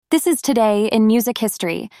This is Today in Music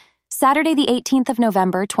History, Saturday the 18th of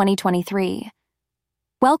November, 2023.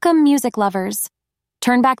 Welcome, music lovers.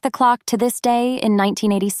 Turn back the clock to this day in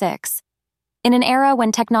 1986. In an era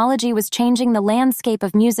when technology was changing the landscape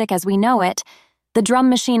of music as we know it, the drum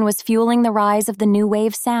machine was fueling the rise of the new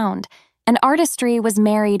wave sound, and artistry was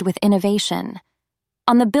married with innovation.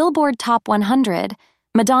 On the Billboard Top 100,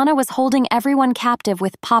 Madonna was holding everyone captive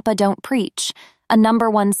with Papa Don't Preach, a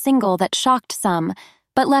 #1 single that shocked some,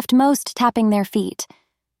 but left most tapping their feet.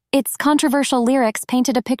 Its controversial lyrics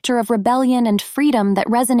painted a picture of rebellion and freedom that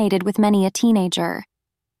resonated with many a teenager.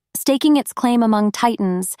 Staking its claim among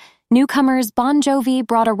titans, newcomers Bon Jovi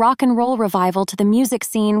brought a rock and roll revival to the music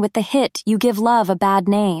scene with the hit You Give Love a Bad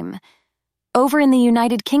Name. Over in the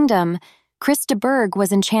United Kingdom, Chris De Burgh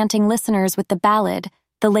was enchanting listeners with the ballad,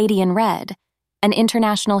 The Lady in Red, an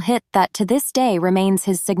international hit that to this day remains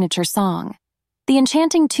his signature song. The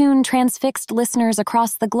enchanting tune transfixed listeners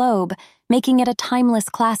across the globe, making it a timeless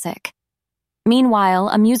classic. Meanwhile,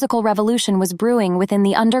 a musical revolution was brewing within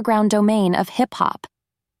the underground domain of hip-hop.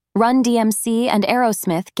 Run-D.M.C and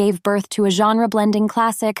Aerosmith gave birth to a genre-blending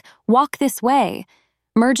classic, Walk This Way,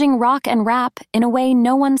 merging rock and rap in a way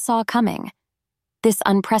no one saw coming. This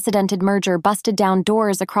unprecedented merger busted down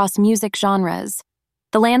doors across music genres.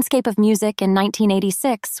 The landscape of music in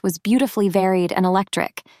 1986 was beautifully varied and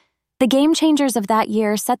electric. The game changers of that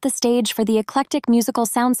year set the stage for the eclectic musical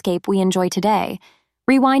soundscape we enjoy today.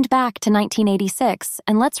 Rewind back to 1986,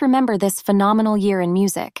 and let's remember this phenomenal year in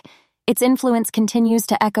music. Its influence continues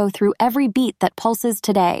to echo through every beat that pulses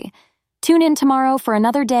today. Tune in tomorrow for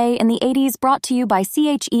another day in the 80s brought to you by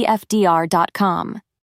chefdr.com.